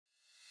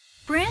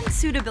Brand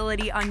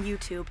suitability on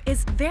YouTube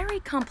is very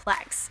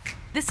complex.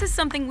 This is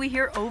something we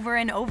hear over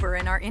and over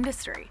in our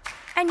industry.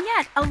 And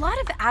yet, a lot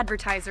of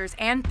advertisers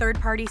and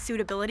third-party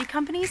suitability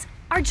companies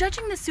are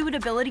judging the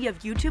suitability of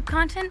YouTube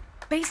content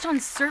based on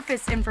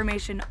surface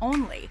information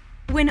only,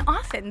 when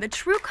often the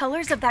true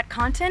colors of that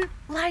content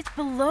lies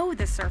below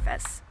the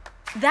surface.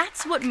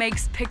 That's what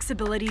makes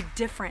Pixability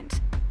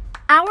different.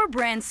 Our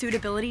brand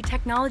suitability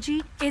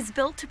technology is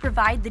built to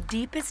provide the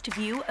deepest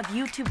view of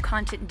YouTube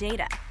content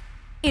data.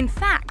 In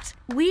fact,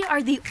 we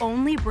are the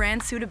only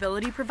brand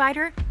suitability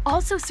provider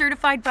also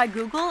certified by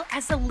Google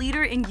as a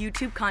leader in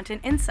YouTube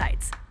content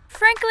insights.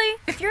 Frankly,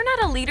 if you're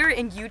not a leader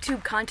in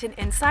YouTube content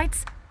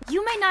insights,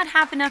 you may not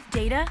have enough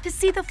data to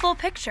see the full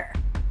picture.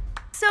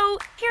 So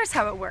here's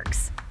how it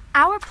works.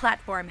 Our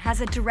platform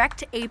has a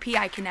direct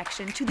API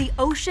connection to the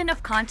ocean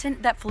of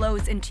content that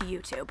flows into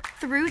YouTube.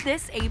 Through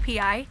this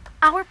API,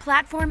 our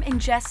platform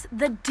ingests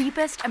the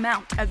deepest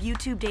amount of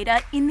YouTube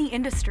data in the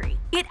industry.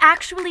 It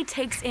actually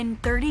takes in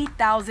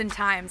 30,000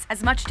 times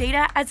as much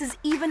data as is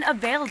even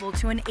available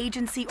to an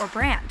agency or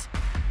brand.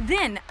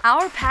 Then,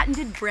 our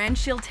patented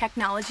BrandShield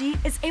technology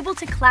is able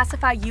to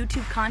classify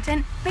YouTube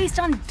content based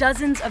on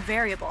dozens of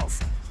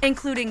variables,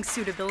 including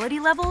suitability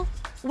level,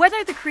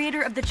 whether the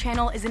creator of the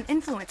channel is an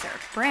influencer,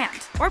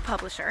 brand, or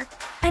publisher,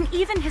 and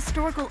even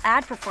historical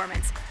ad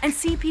performance and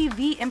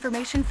CPV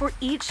information for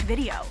each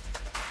video.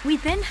 We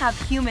then have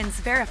humans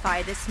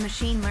verify this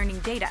machine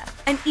learning data,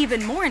 and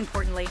even more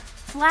importantly,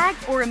 flag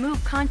or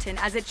remove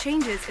content as it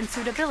changes in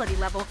suitability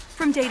level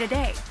from day to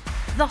day.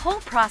 The whole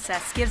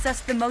process gives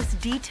us the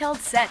most detailed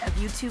set of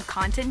YouTube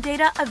content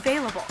data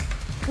available.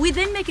 We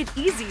then make it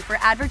easy for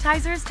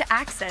advertisers to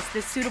access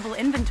this suitable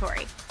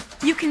inventory.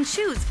 You can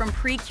choose from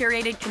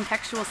pre-curated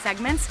contextual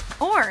segments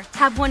or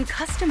have one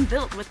custom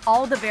built with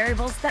all the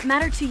variables that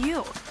matter to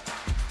you.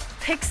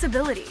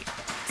 Pixability,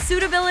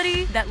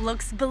 suitability that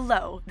looks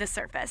below the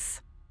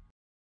surface.